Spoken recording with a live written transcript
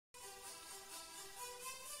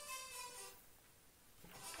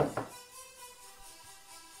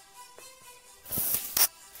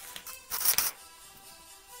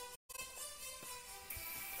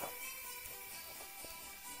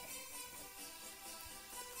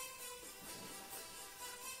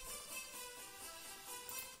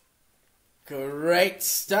Great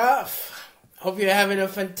stuff. Hope you're having a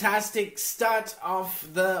fantastic start of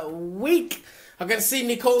the week. I can see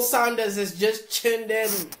Nicole Sanders has just tuned in.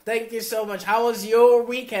 Thank you so much. How was your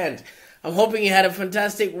weekend? I'm hoping you had a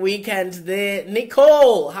fantastic weekend there.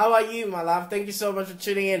 Nicole, how are you, my love? Thank you so much for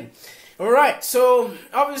tuning in. All right, so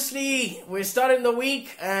obviously we're starting the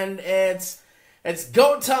week and it's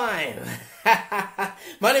go time.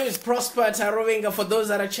 My name is Prosper Tarovinga for those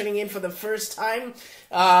that are tuning in for the first time.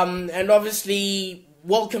 And obviously,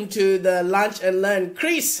 welcome to the Lunch and Learn.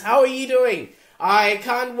 Chris, how are you doing? I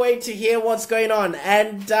can't wait to hear what's going on.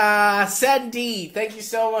 And Sandy, thank you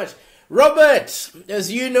so much. Robert,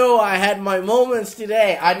 as you know, I had my moments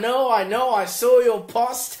today. I know, I saw your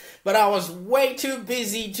post, but I was way too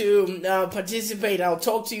busy to participate. I'll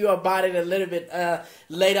talk to you about it a little bit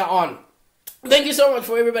later on. Thank you so much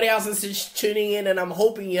for everybody else that's tuning in, and I'm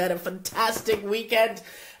hoping you had a fantastic weekend.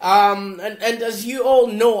 And as you all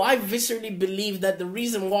know, I viscerally believe that the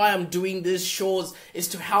reason why I'm doing these shows is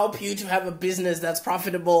to help you to have a business that's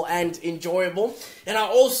profitable and enjoyable. And I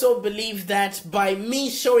also believe that by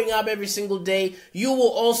me showing up every single day, you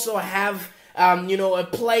will also have a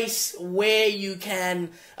place where you can,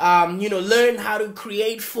 learn how to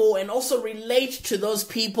create for and also relate to those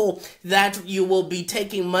people that you will be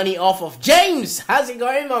taking money off of. James, how's it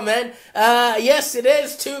going, my man? Yes, it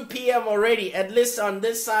is 2 p.m. already, at least on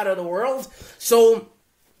this side of the world. So,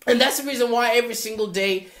 and that's the reason why every single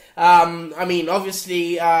day,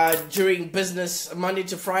 obviously, during business Monday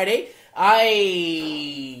to Friday,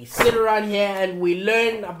 I sit around here and we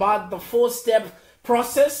learn about the 4-step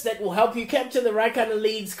process that will help you capture the right kind of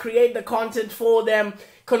leads, create the content for them,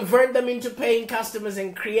 convert them into paying customers,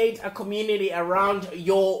 and create a community around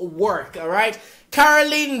your work. All right,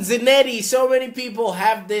 Caroline Zinetti, so many people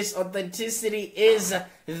have this. Authenticity is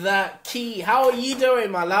the key. How are you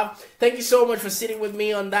doing, my love? Thank you so much for sitting with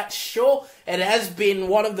me on that show. It has been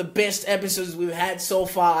one of the best episodes we've had so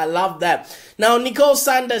far. I love that. Now, Nicole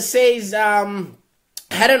Sanders says,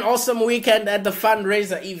 had an awesome weekend at the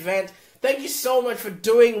fundraiser event. Thank you so much for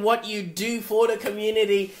doing what you do for the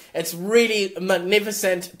community. It's really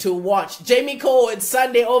magnificent to watch. Jamie Cole, it's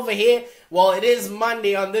Sunday over here. Well, it is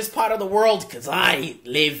Monday on this part of the world because I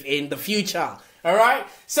live in the future. All right.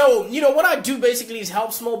 So, what I do basically is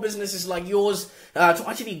help small businesses like yours to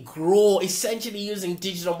actually grow, essentially using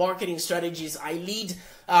digital marketing strategies. I lead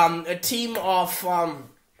a team of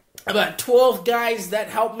about 12 guys that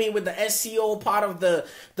help me with the SEO part of the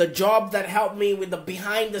job, that help me with the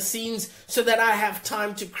behind the scenes so that I have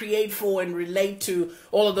time to create for and relate to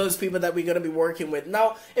all of those people that we're going to be working with.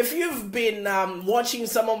 Now, if you've been watching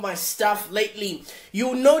some of my stuff lately,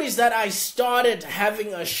 you'll notice that I started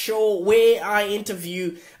having a show where I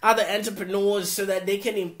interview other entrepreneurs so that they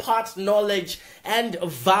can impart knowledge and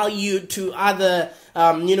value to other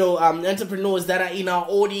entrepreneurs that are in our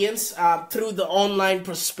audience through the Online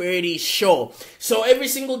Prosperity Show. So every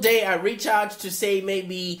single day I reach out to say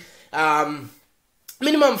maybe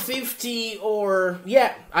minimum 50 or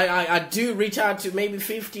I do reach out to maybe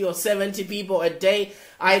 50 or 70 people a day,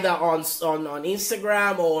 either on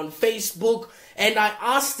Instagram or on Facebook, and I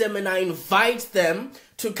ask them and I invite them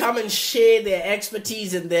to come and share their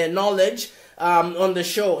expertise and their knowledge on the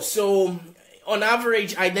show. So on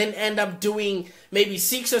average, I then end up doing maybe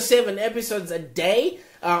 6 or 7 episodes a day.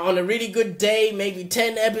 On a really good day, maybe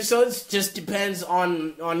 10 episodes. Just depends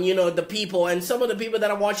on the people. And some of the people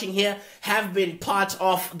that I'm watching here have been part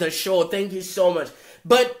of the show. Thank you so much.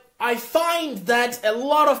 But I find that a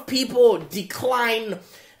lot of people decline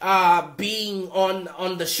being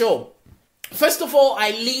on the show. First of all,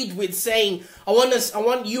 I lead with saying I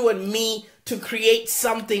want you and me to create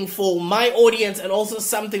something for my audience and also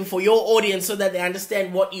something for your audience so that they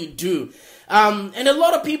understand what you do. And a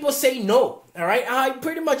lot of people say no, all right? I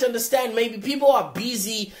pretty much understand maybe people are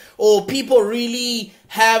busy or people really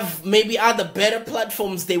have maybe other better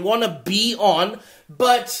platforms they want to be on.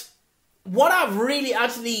 But what I've really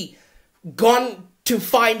actually gone to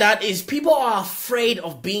find out is people are afraid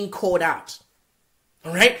of being called out,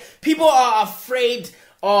 all right? People are afraid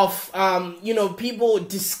of, people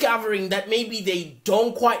discovering that maybe they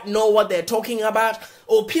don't quite know what they're talking about,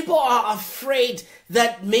 or people are afraid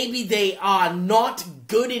that maybe they are not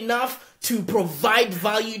good enough to provide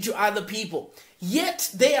value to other people.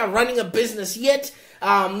 Yet they are running a business, yet,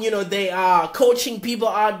 they are coaching people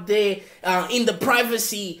out there in the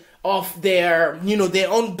privacy of their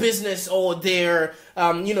own business or their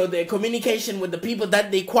communication with the people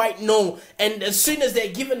that they quite know. And as soon as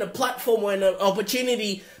they're given a platform or an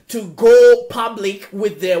opportunity to go public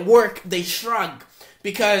with their work, they shrug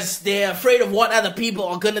because they're afraid of what other people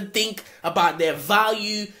are going to think about their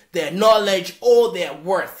value, their knowledge, or their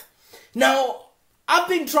worth. Now, I've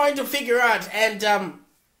been trying to figure out, and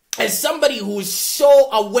as somebody who's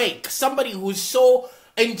so awake, somebody who's so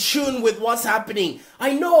in tune with what's happening,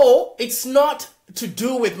 I know it's not to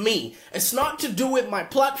do with me. It's not to do with my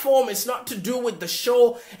platform. It's not to do with the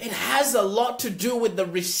show. It has a lot to do with the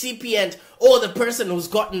recipient or the person who's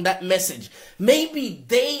gotten that message. Maybe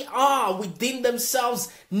they are within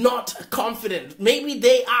themselves not confident. Maybe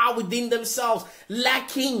they are within themselves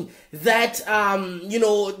lacking that,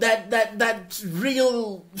 that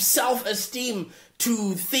real self-esteem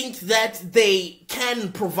to think that they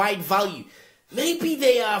can provide value. Maybe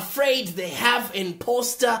they are afraid they have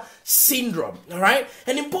imposter syndrome, all right?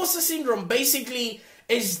 And imposter syndrome basically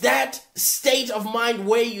is that state of mind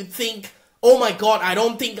where you think, oh my God, I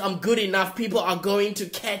don't think I'm good enough. People are going to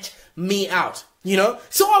catch me out, you know?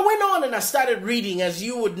 So I went on and I started reading. As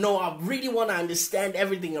you would know, I really want to understand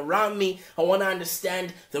everything around me. I want to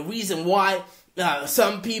understand the reason why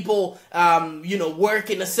some people, work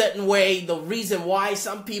in a certain way, the reason why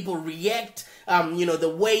some people react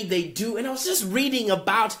the way they do. And I was just reading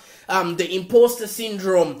about the imposter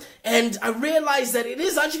syndrome, and I realized that it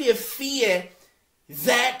is actually a fear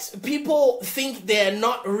that people think they're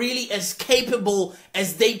not really as capable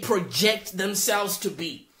as they project themselves to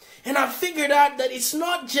be. And I figured out that it's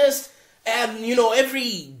not just,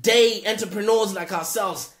 everyday entrepreneurs like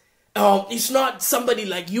ourselves. It's not somebody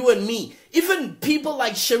like you and me. Even people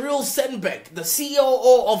like Sheryl Sandberg, the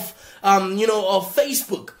CEO of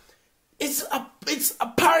Facebook. It's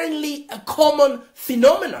apparently a common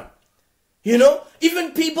phenomenon. You know,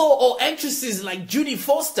 even people or actresses like Judy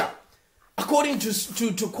Foster, according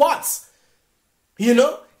to Quartz,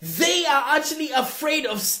 they are actually afraid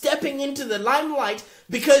of stepping into the limelight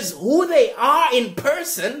because who they are in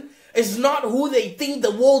person is not who they think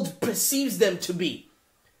the world perceives them to be.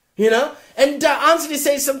 And Anthony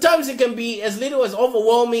says sometimes it can be as little as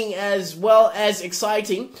overwhelming as well as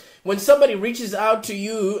exciting when somebody reaches out to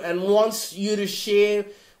you and wants you to share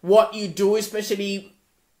what you do, especially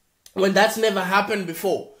when that's never happened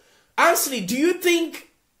before. Honestly, do you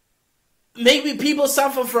think maybe people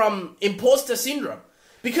suffer from imposter syndrome?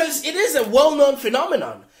 Because it is a well-known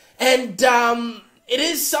phenomenon, and it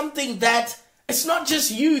is something that it's not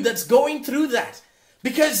just you that's going through that.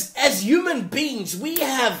 Because as human beings, we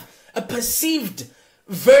have a perceived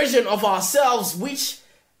version of ourselves which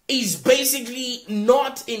is basically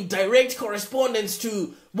not in direct correspondence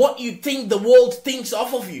to what you think the world thinks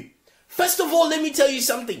of you. First of all, let me tell you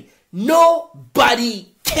something. Nobody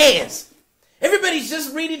cares. Everybody's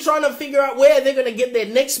just really trying to figure out where they're going to get their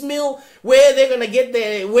next meal, where they're going to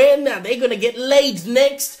get when are they going to get laid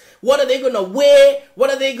next, what are they going to wear, what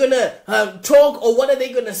are they going to talk, or what are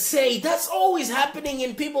they going to say. That's always happening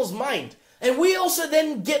in people's mind. And we also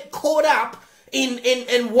then get caught up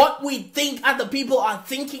in what we think other people are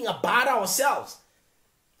thinking about ourselves.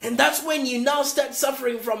 And that's when you now start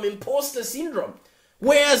suffering from imposter syndrome.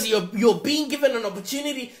 Whereas you're being given an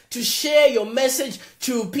opportunity to share your message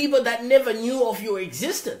to people that never knew of your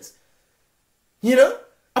existence.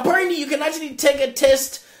 Apparently you can actually take a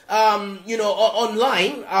test,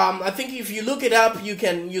 online. I think if you look it up, you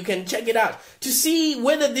can check it out to see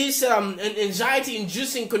whether this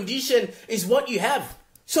anxiety-inducing condition is what you have.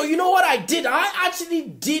 So you know what I did? I actually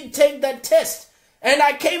did take that test, and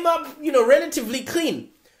I came up, relatively clean.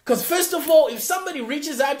 Because first of all, if somebody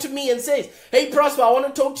reaches out to me and says, hey Prosper, I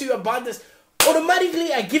want to talk to you about this,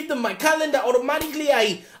 automatically I give them my calendar, automatically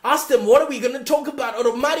I ask them, what are we going to talk about?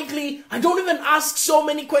 Automatically, I don't even ask so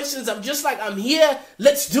many questions. I'm just like, I'm here,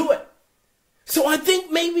 let's do it. So I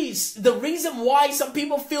think maybe the reason why some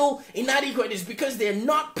people feel inadequate is because they're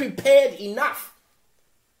not prepared enough.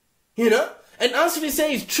 And Anthony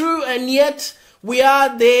says, true, and yet we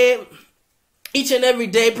are there each and every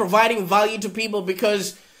day providing value to people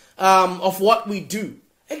because of what we do.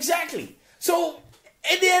 Exactly. So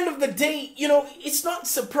at the end of the day, it's not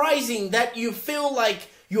surprising that you feel like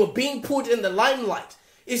you're being put in the limelight.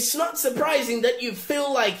 It's not surprising that you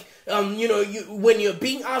feel like, when you're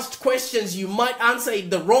being asked questions, you might answer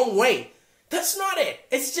it the wrong way. That's not it.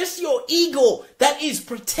 It's just your ego that is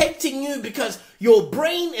protecting you because your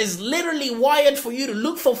brain is literally wired for you to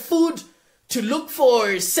look for food, to look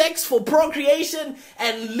for sex, for procreation,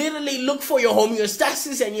 and literally look for your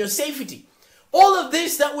homeostasis and your safety. All of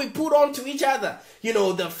this that we put onto each other, the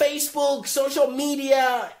Facebook, social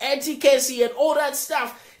media, etiquette, and all that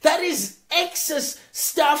stuff, that is excess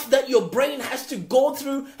stuff that your brain has to go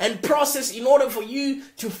through and process in order for you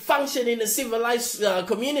to function in a civilized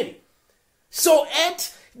community. So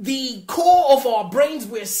at the core of our brains,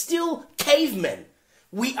 we're still cavemen.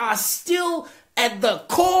 We are still at the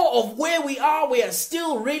core of where we are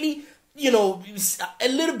still really a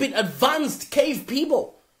little bit advanced cave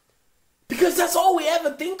people. Because that's all we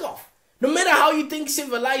ever think of. No matter how you think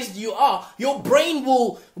civilized you are, your brain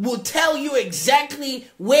will tell you exactly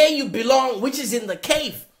where you belong, which is in the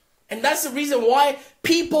cave. And that's the reason why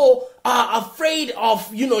people are afraid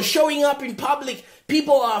of, showing up in public.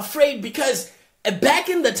 People are afraid because back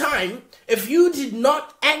in the time, if you did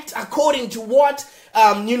not act according to what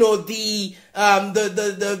the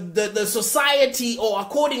society, or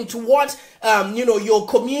according to what your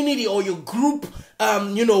community or your group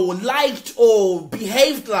liked or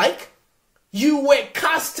behaved like, you were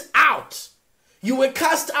cast out. You were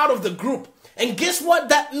cast out of the group. And guess what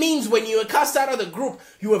that means when you are cast out of the group?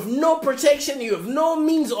 You have no protection. You have no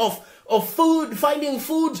means of food, finding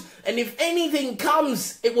food. And if anything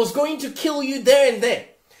comes, it was going to kill you there and there.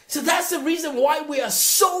 So that's the reason why we are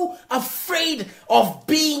so afraid of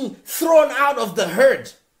being thrown out of the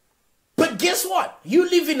herd. But guess what? You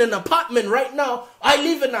live in an apartment right now. I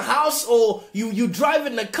live in a house, or you drive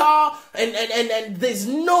in a car, and there's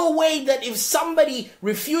no way that if somebody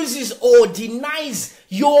refuses or denies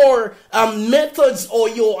your methods or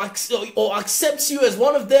accepts you as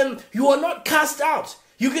one of them, you are not cast out.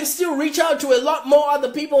 You can still reach out to a lot more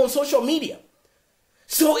other people on social media.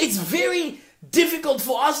 So it's very difficult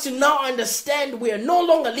for us to now understand we are no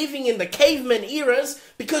longer living in the caveman eras,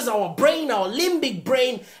 because our brain, our limbic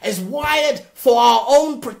brain, is wired for our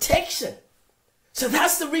own protection. So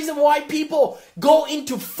that's the reason why people go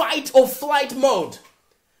into fight or flight mode,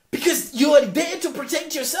 because you are there to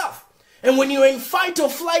protect yourself. And when you're in fight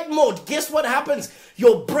or flight mode, guess what happens?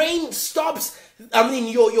 Your brain stops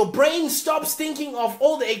your brain stops thinking of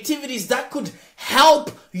all the activities that could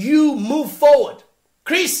help you move forward.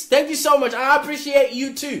 Chris, thank you so much. I appreciate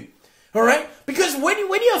you too. All right? Because when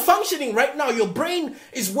you're functioning right now, your brain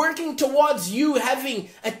is working towards you having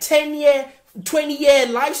a 10-year, 20-year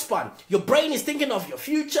lifespan. Your brain is thinking of your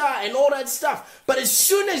future and all that stuff. But as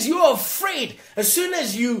soon as you're afraid, as soon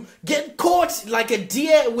as you get caught like a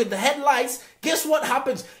deer with the headlights, guess what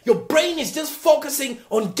happens? Your brain is just focusing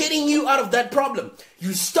on getting you out of that problem.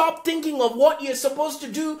 You stop thinking of what you're supposed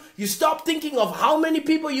to do. You stop thinking of how many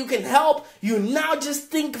people you can help. You now just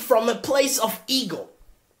think from a place of ego.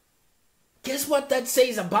 Guess what that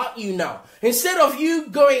says about you now? Instead of you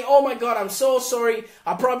going, oh my God, I'm so sorry,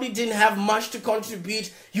 I probably didn't have much to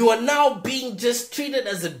contribute, you are now being just treated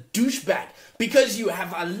as a douchebag because you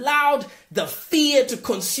have allowed the fear to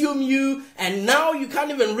consume you, and now you can't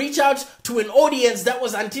even reach out to an audience that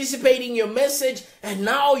was anticipating your message, and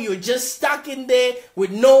now you're just stuck in there with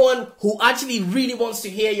no one who actually really wants to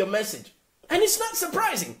hear your message. And it's not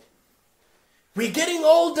surprising. We're getting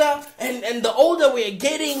older, and the older we're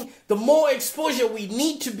getting, the more exposure we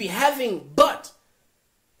need to be having, but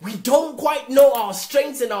we don't quite know our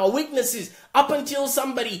strengths and our weaknesses up until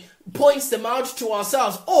somebody points them out to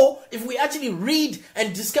ourselves, or if we actually read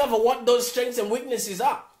and discover what those strengths and weaknesses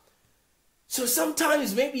are. So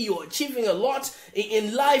sometimes maybe you're achieving a lot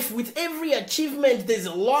in life. With every achievement, there's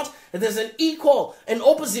an equal and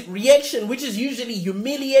opposite reaction, which is usually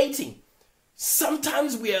humiliating.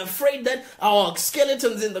 Sometimes we are afraid that our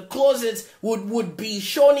skeletons in the closet would be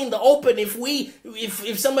shown in the open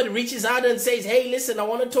if somebody reaches out and says, hey, listen, I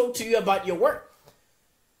want to talk to you about your work.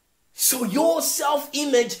 So your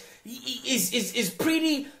self-image is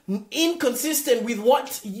pretty inconsistent with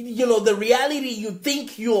what, the reality you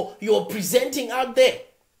think you're presenting out there.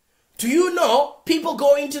 Do you know people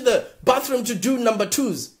go into the bathroom to do number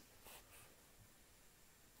twos?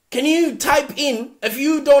 Can you type in if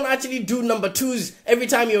you don't actually do number twos every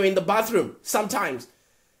time you're in the bathroom? Sometimes.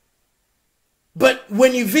 But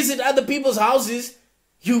when you visit other people's houses,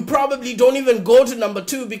 you probably don't even go to number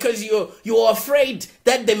two because you're afraid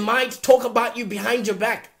that they might talk about you behind your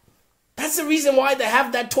back. That's the reason why they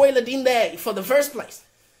have that toilet in there for the first place.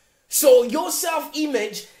 So your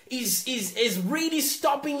self-image is really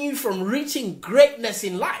stopping you from reaching greatness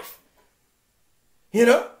in life. You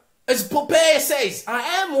know? As Popeye says, I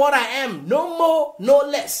am what I am, no more, no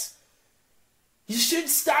less. You should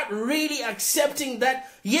start really accepting that,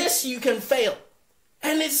 yes, you can fail.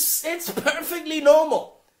 And it's perfectly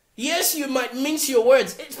normal. Yes, you might mince your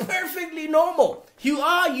words. It's perfectly normal. You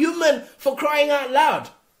are human, for crying out loud.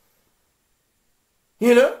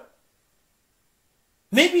 You know?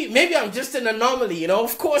 Maybe I'm just an anomaly,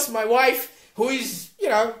 Of course, my wife, who is,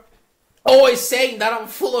 always saying that I'm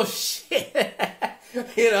full of shit.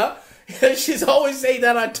 She's always saying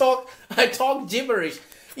that I talk gibberish,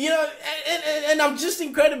 and I'm just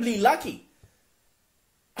incredibly lucky.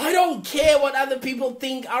 I don't care what other people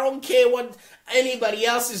think. I don't care what anybody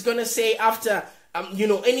else is going to say after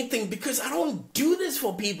anything, because I don't do this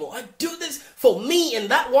for people. I do this for me and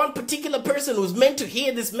that one particular person who's meant to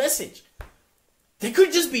hear this message. There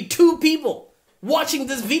could just be 2 people watching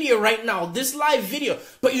this video right now, this live video.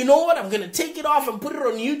 But you know what? I'm going to take it off and put it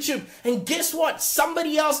on YouTube. And guess what?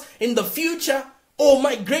 Somebody else in the future, or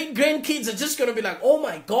my great-grandkids, are just going to be like, oh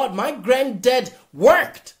my God, my granddad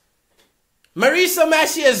worked. Marisa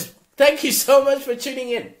Mashias, thank you so much for tuning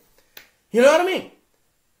in. You know what I mean?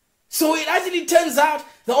 So it actually turns out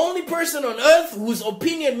the only person on earth whose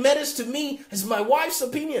opinion matters to me is my wife's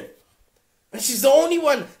opinion. And she's the only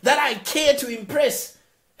one that I care to impress.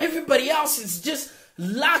 Everybody else is just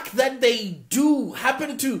luck that they do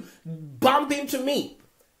happen to bump into me.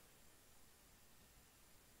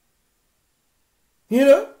 You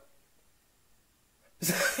know?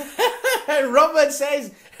 Robert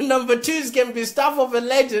says number 2s can be stuff of a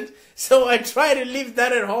legend, so I try to leave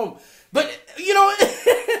that at home. But,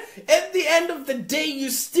 at the end of the day, you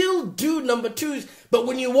still do number 2s. But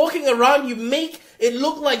when you're walking around, you make it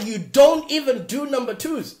look like you don't even do number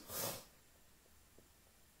 2s.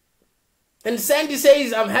 And Sandy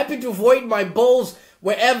says, I'm happy to void my balls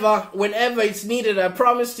whenever it's needed. I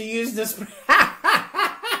promise to use this.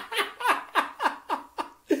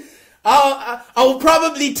 I'll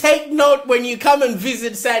probably take note when you come and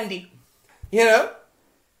visit Sandy. You know?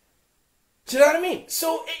 Do you know what I mean?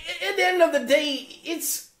 So at the end of the day,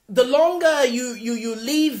 it's the longer you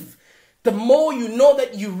live, the more you know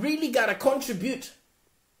that you really gotta contribute.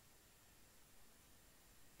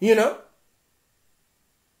 You know?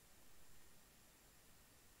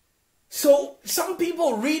 So some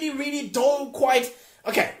people really don't quite.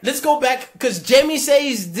 Okay, let's go back, because Jamie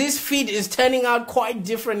says this feed is turning out quite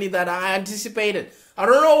differently than I anticipated. I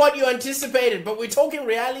don't know what you anticipated, but we're talking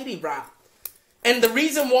reality, bruh. And the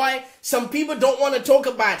reason why some people don't want to talk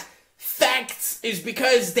about facts is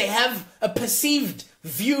because they have a perceived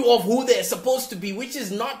view of who they're supposed to be, which is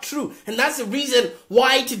not true. And that's the reason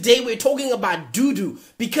why today we're talking about doo-doo,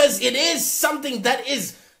 because it is something that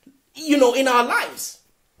is, in our lives.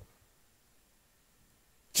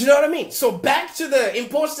 Do you know what I mean? So back to the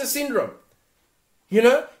imposter syndrome. What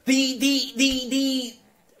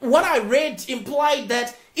I read implied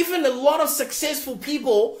that even a lot of successful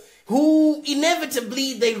people who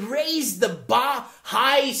inevitably they raise the bar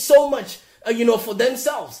high so much, for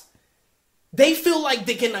themselves. They feel like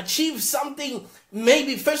they can achieve something,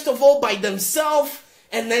 maybe first of all by themselves,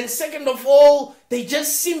 and then second of all, they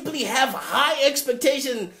just simply have high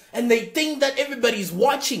expectations and they think that everybody's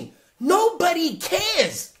watching. Nobody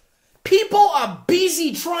cares. People are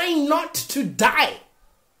busy trying not to die.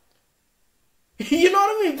 You know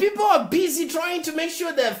what I mean? People are busy trying to make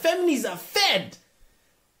sure their families are fed.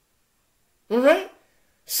 Alright?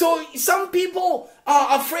 So some people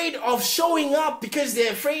are afraid of showing up because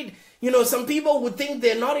they're afraid, some people would think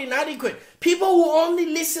they're not inadequate. People will only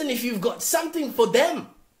listen if you've got something for them.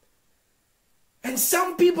 And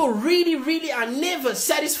some people really are never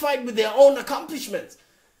satisfied with their own accomplishments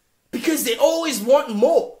because they always want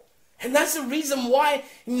more. And that's the reason why,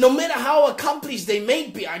 no matter how accomplished they may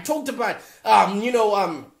be, I talked about,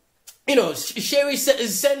 Sherry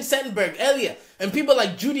Sandberg earlier, and people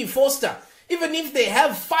like Judy Foster. Even if they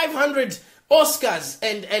have 500 Oscars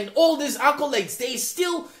and all these accolades, they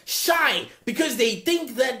still shy because they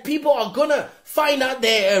think that people are gonna find out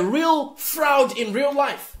they're a real fraud in real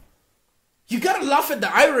life. You gotta laugh at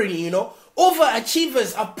the irony,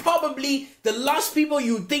 Overachievers are probably the last people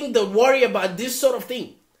you think that worry about this sort of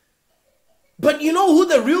thing. But you know who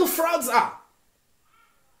the real frauds are?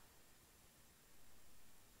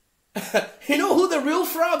 You know who the real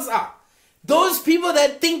frauds are? Those people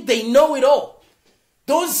that think they know it all.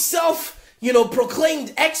 Those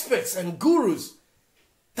proclaimed experts and gurus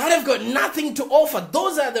that have got nothing to offer.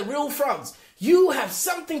 Those are the real frauds. You have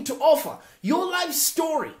something to offer. Your life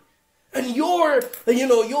story and your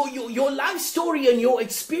life story and your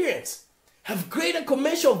experience have greater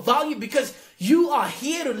commercial value because you are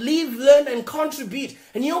here to live, learn, and contribute.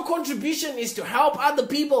 And your contribution is to help other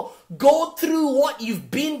people go through what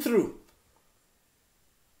you've been through.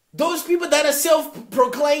 Those people that are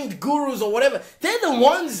self-proclaimed gurus or whatever, they're the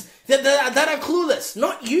ones that are clueless,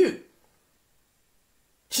 not you.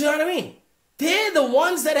 Do you know what I mean? They're the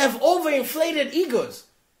ones that have overinflated egos.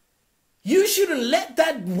 You shouldn't let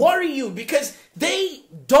that worry you because they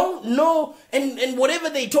don't know, and whatever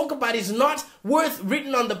they talk about is not worth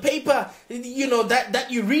written on the paper, that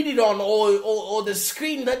you read it on or the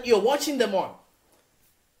screen that you're watching them on.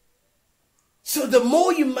 So the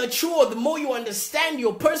more you mature, the more you understand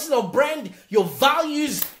your personal brand, your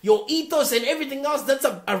values, your ethos, and everything else that's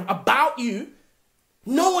about you,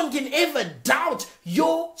 no one can ever doubt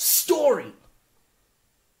your story.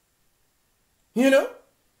 You know?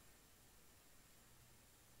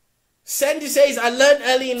 Sandy says, I learned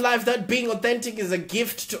early in life that being authentic is a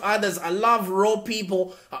gift to others. I love raw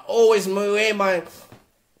people. I always wear my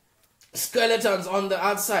skeletons on the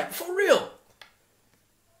outside. For real.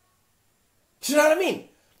 Do you know what I mean?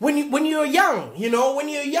 When you're young,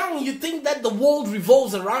 you think that the world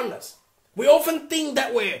revolves around us. We often think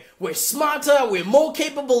that we're smarter, we're more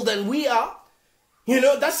capable than we are.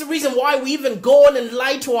 That's the reason why we even go on and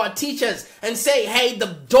lie to our teachers and say, hey, the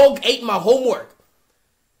dog ate my homework.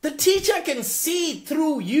 The teacher can see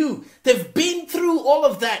through you. They've been through all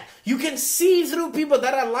of that. You can see through people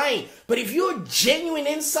that are lying. But if you're genuine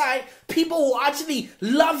inside, people will actually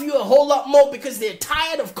love you a whole lot more because they're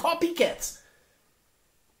tired of copycats.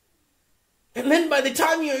 And then by the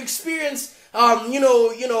time you experience, when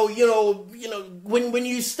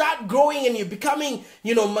you start growing and you're becoming,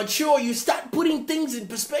 mature, you start putting things in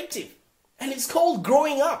perspective. And it's called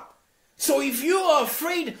growing up. So if you are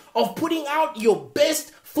afraid of putting out your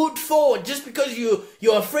best foot forward just because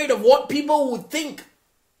you're afraid of what people would think,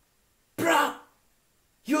 bruh,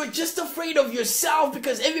 you're just afraid of yourself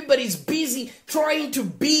because everybody's busy trying to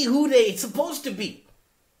be who they're supposed to be.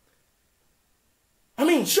 I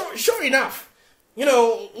mean, sure enough,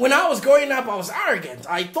 when I was growing up, I was arrogant.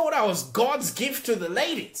 I thought I was God's gift to the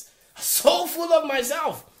ladies. So full of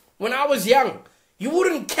myself when I was young. You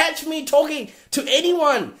wouldn't catch me talking to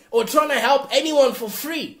anyone or trying to help anyone for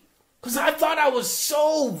free. Because I thought I was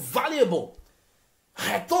so valuable.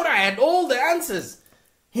 I thought I had all the answers.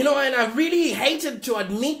 And I really hated to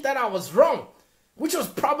admit that I was wrong. Which was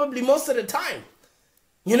probably most of the time.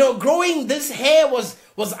 Growing this hair was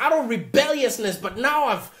out of rebelliousness. But now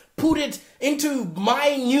I've put it into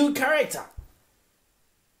my new character.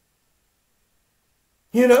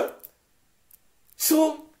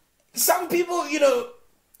 So some people, at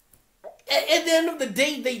the end of the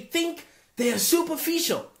day, they think they are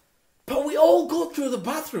superficial. But we all go through the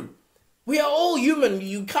bathroom. We are all human.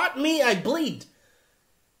 You cut me, I bleed.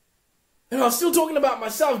 And I was still talking about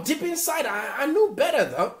myself. Deep inside, I knew better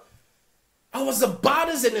though. I was about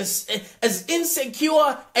as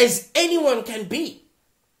insecure as anyone can be.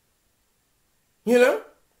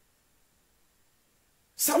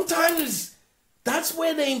 Sometimes that's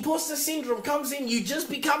where the imposter syndrome comes in. You just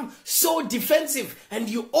become so defensive and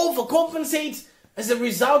you overcompensate as a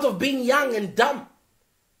result of being young and dumb.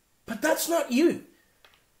 But that's not you.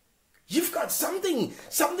 You've got something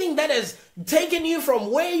that has taken you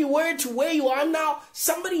from where you were to where you are now.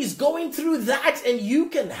 Somebody's going through that and you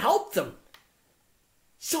can help them.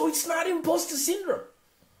 So it's not imposter syndrome.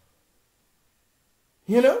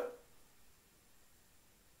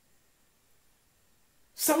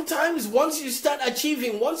 Sometimes once you start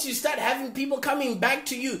achieving, once you start having people coming back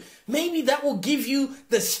to you, maybe that will give you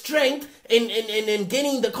the strength in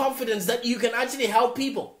gaining the confidence that you can actually help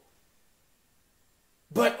people.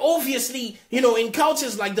 But obviously, in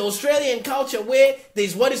cultures like the Australian culture where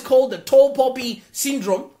there's what is called the tall poppy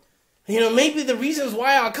syndrome, maybe the reasons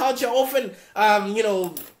why our culture often,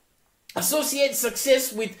 associates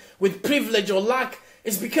success with privilege or luck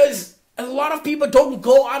is because a lot of people don't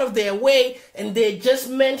go out of their way and they're just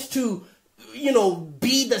meant to,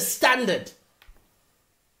 be the standard.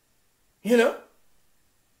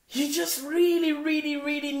 You just really, really,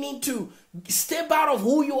 really need to step out of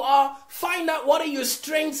who you are, find out what are your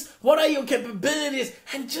strengths, what are your capabilities,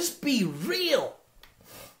 and just be real.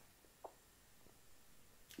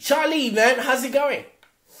 Charlie, man, how's it going?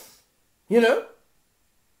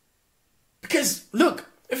 Because, look,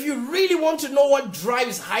 if you really want to know what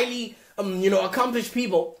drives highly, accomplished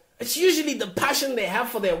people, it's usually the passion they have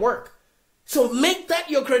for their work. So make that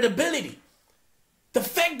your credibility. The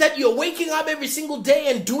fact that you're waking up every single day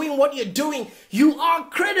and doing what you're doing, you are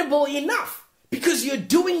credible enough because you're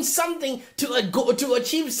doing something to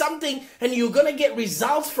achieve something and you're going to get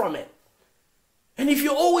results from it. And if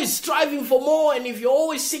you're always striving for more and if you're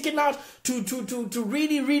always seeking out to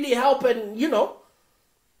really, really help and,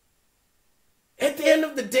 at the end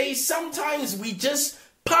of the day, sometimes we just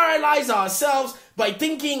paralyze ourselves by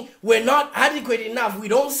thinking we're not adequate enough. We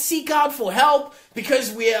don't seek out for help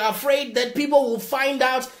because we're afraid that people will find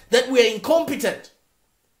out that we're incompetent.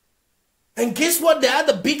 And guess what the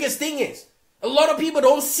other biggest thing is? A lot of people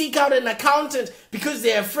don't seek out an accountant because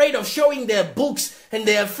they're afraid of showing their books and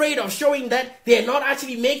they're afraid of showing that they're not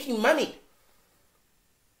actually making money.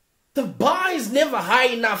 The bar is never high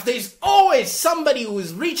enough. There's always somebody who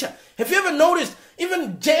is richer. Have you ever noticed,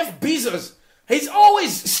 even Jeff Bezos, he's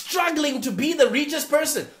always struggling to be the richest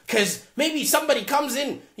person because maybe somebody comes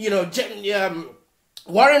in,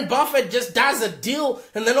 Warren Buffett just does a deal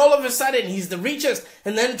and then all of a sudden he's the richest.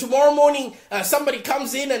 And then tomorrow morning somebody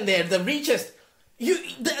comes in and they're the richest.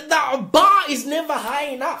 The bar is never high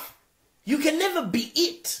enough. You can never be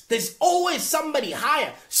it. There's always somebody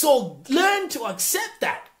higher. So learn to accept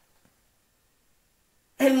that.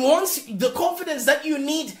 And once the confidence that you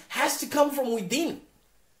need has to come from within.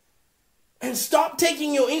 And stop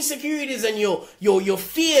taking your insecurities and your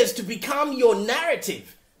fears to become your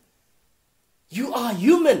narrative. You are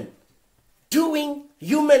human, doing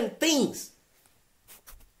human things.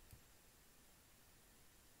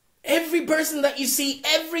 Every person that you see,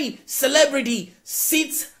 every celebrity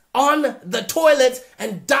sits on the toilet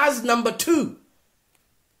and does number 2.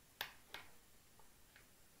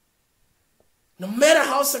 No matter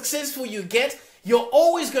how successful you get, you're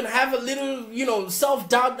always going to have a little,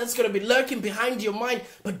 self-doubt that's going to be lurking behind your mind.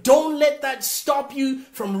 But don't let that stop you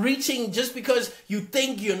from reaching just because you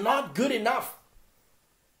think you're not good enough.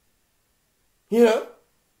 You're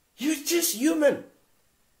just human.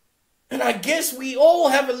 And I guess we all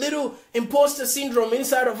have a little imposter syndrome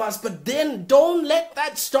inside of us, but then don't let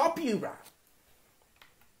that stop you, bro.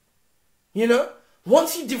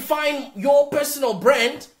 Once you define your personal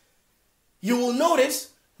brand, you will notice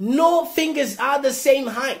no fingers are the same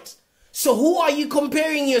height. So who are you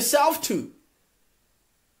comparing yourself to?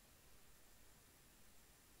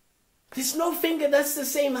 There's no finger that's the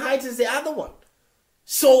same height as the other one.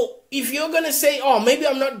 So if you're going to say, oh, maybe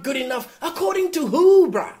I'm not good enough, according to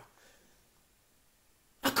who, bruh?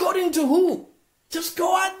 According to who? Just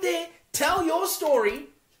go out there, tell your story,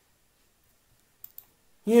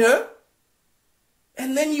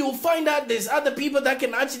 and then you'll find out there's other people that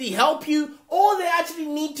can actually help you, or they actually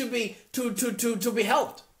need to be to be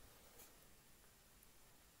helped.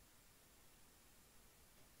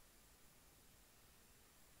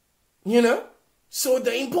 So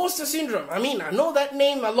the imposter syndrome, I know that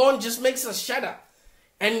name alone just makes us shudder.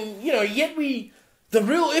 And, yet the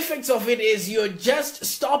real effects of it is you're just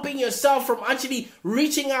stopping yourself from actually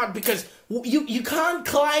reaching out, because you can't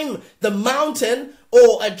climb the mountain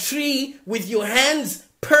or a tree with your hands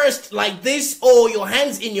pursed like this or your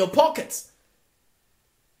hands in your pockets.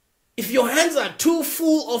 If your hands are too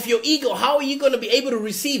full of your ego, how are you going to be able to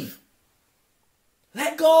receive?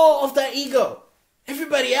 Let go of that ego.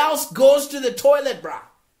 Everybody else goes to the toilet, bruh.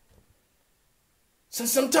 So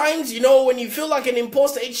sometimes, when you feel like an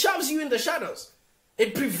imposter, it shoves you in the shadows.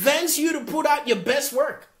 It prevents you to put out your best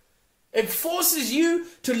work. It forces you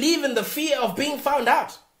to live in the fear of being found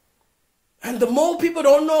out. And the more people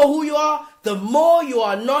don't know who you are, the more you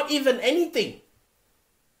are not even anything.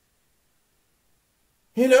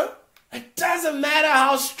 It doesn't matter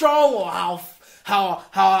how strong or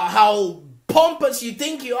how pompous you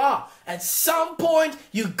think you are. At some point,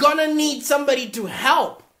 you're gonna need somebody to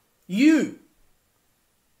help you.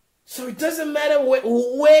 So it doesn't matter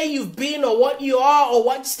where you've been or what you are or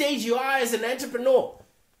what stage you are as an entrepreneur.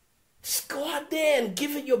 Just go out there and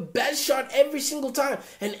give it your best shot every single time.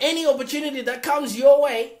 And any opportunity that comes your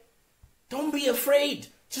way, don't be afraid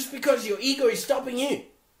just because your ego is stopping you.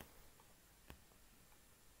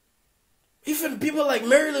 Even people like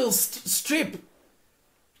Meryl Streep,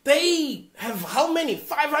 they have how many?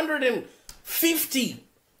 550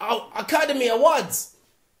 Academy Awards.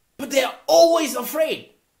 But they're always afraid.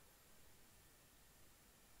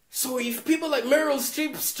 So if people like Meryl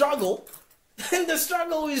Streep struggle, then the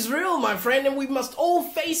struggle is real, my friend, and we must all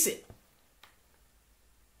face it.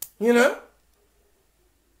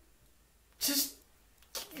 Just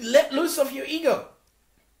let loose of your ego.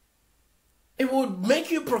 It will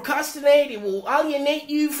make you procrastinate. It will alienate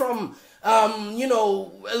you from, a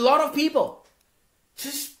lot of people.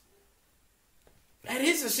 That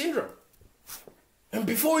is a syndrome. And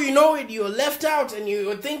before you know it, you're left out and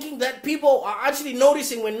you're thinking that people are actually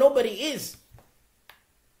noticing when nobody is.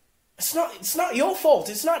 It's not your fault.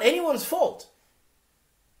 It's not anyone's fault.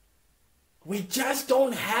 We just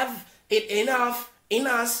don't have it enough in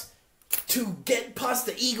us to get past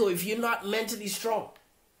the ego if you're not mentally strong.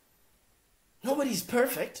 Nobody's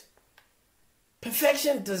perfect.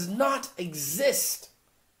 Perfection does not exist.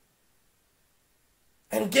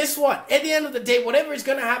 And guess what? At the end of the day, whatever is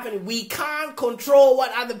going to happen, we can't control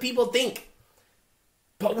what other people think.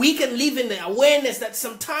 But we can live in the awareness that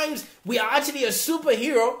sometimes we are actually a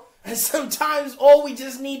superhero, and sometimes all we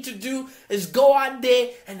just need to do is go out there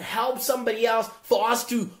and help somebody else for us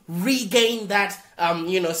to regain that,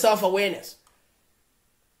 self-awareness.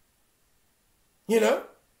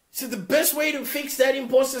 So the best way to fix that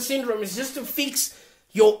imposter syndrome is just to fix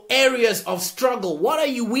your areas of struggle. What are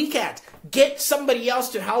you weak at? Get somebody else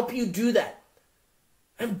to help you do that.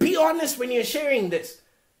 And be honest when you're sharing this.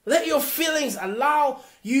 Let your feelings allow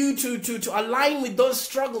you to align with those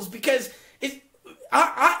struggles, because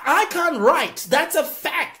I can't write. That's a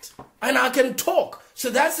fact. and I can talk. So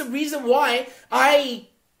that's the reason why I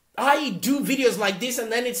do videos like this,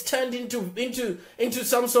 and then it's turned into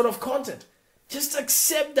some sort of content. Just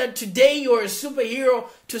accept that today you're a superhero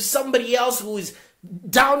to somebody else who is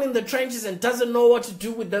down in the trenches and doesn't know what to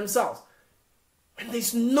do with themselves. And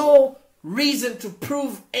there's no reason to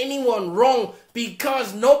prove anyone wrong,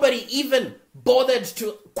 because nobody even bothered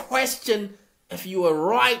to question if you were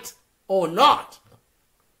right or not.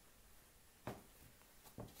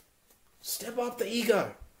 Step up the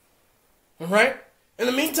ego. Alright? In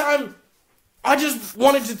the meantime, I just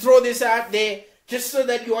wanted to throw this out there just so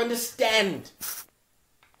that you understand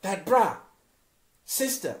that, bruh,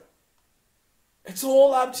 sister, it's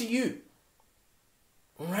all up to you.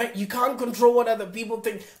 Alright? You can't control what other people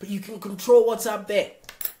think, but you can control what's up there.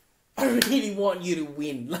 I really want you to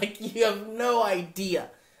win. Like, you have no idea.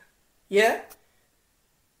 Yeah?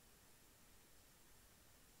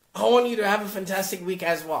 I want you to have a fantastic week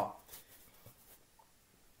as well.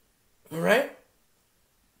 Alright?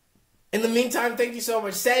 In the meantime, thank you so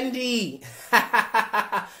much. Sandy!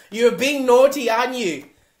 You're being naughty, aren't you?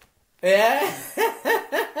 Yeah?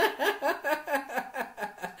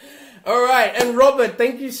 Alright, and Robert,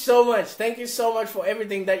 thank you so much. Thank you so much for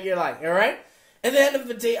everything that you're like, alright? At the end of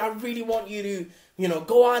the day, I really want you to,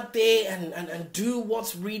 go out there and do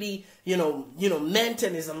what's really, meant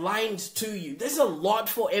and is aligned to you. There's a lot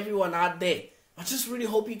for everyone out there. I just really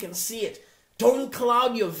hope you can see it. Don't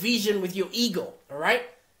cloud your vision with your ego, alright?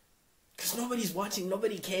 Because nobody's watching,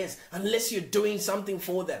 nobody cares, unless you're doing something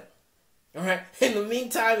for them. Alright? In the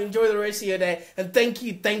meantime, enjoy the rest of your day, and thank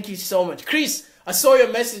you so much. Chris, I saw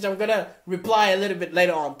your message. I'm going to reply a little bit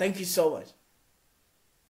later on. Thank you so much.